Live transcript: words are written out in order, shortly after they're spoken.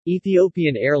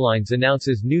Ethiopian Airlines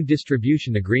announces new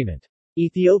distribution agreement.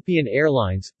 Ethiopian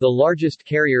Airlines, the largest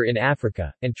carrier in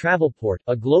Africa, and Travelport,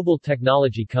 a global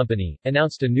technology company,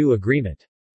 announced a new agreement.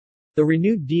 The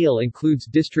renewed deal includes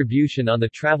distribution on the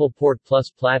Travelport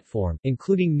Plus platform,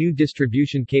 including new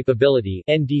distribution capability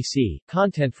 (NDC)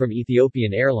 content from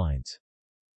Ethiopian Airlines.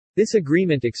 This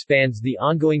agreement expands the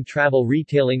ongoing travel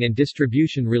retailing and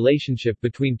distribution relationship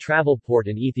between Travelport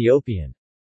and Ethiopian.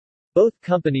 Both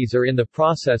companies are in the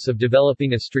process of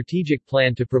developing a strategic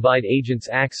plan to provide agents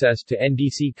access to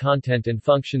NDC content and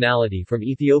functionality from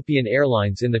Ethiopian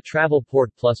Airlines in the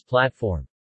Travelport Plus platform.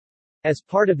 As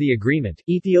part of the agreement,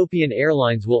 Ethiopian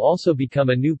Airlines will also become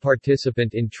a new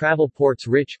participant in Travelport's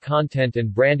Rich Content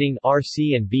and Branding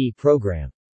 (RC&B) program.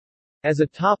 As a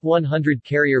top 100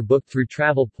 carrier booked through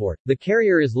Travelport, the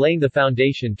carrier is laying the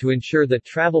foundation to ensure that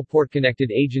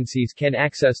Travelport-connected agencies can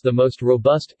access the most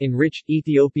robust, enriched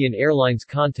Ethiopian Airlines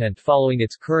content following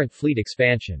its current fleet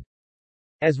expansion.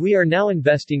 As we are now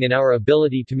investing in our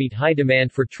ability to meet high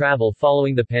demand for travel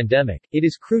following the pandemic, it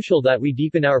is crucial that we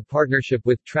deepen our partnership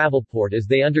with Travelport as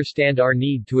they understand our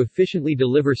need to efficiently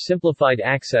deliver simplified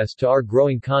access to our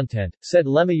growing content, said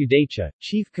Lema Udecha,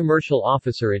 Chief Commercial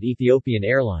Officer at Ethiopian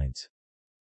Airlines.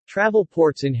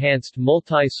 Travelport's enhanced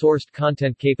multi-sourced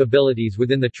content capabilities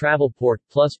within the Travelport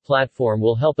Plus platform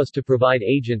will help us to provide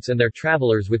agents and their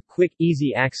travelers with quick,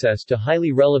 easy access to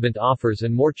highly relevant offers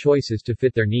and more choices to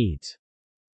fit their needs.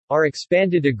 Our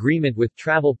expanded agreement with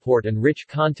Travelport and Rich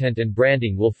Content and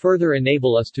Branding will further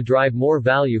enable us to drive more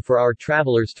value for our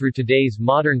travelers through today's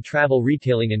modern travel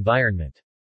retailing environment.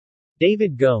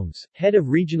 David Gomes, head of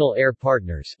Regional Air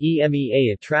Partners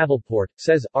 (EMEA) at Travelport,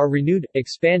 says, "Our renewed,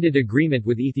 expanded agreement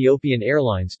with Ethiopian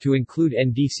Airlines to include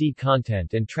NDC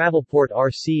content and Travelport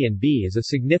RC&B is a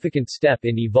significant step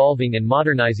in evolving and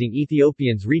modernizing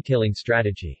Ethiopian's retailing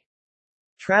strategy."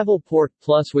 Travelport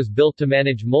Plus was built to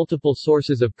manage multiple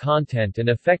sources of content and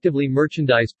effectively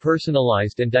merchandise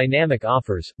personalized and dynamic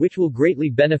offers, which will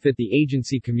greatly benefit the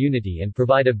agency community and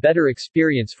provide a better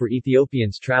experience for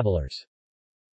Ethiopians' travelers.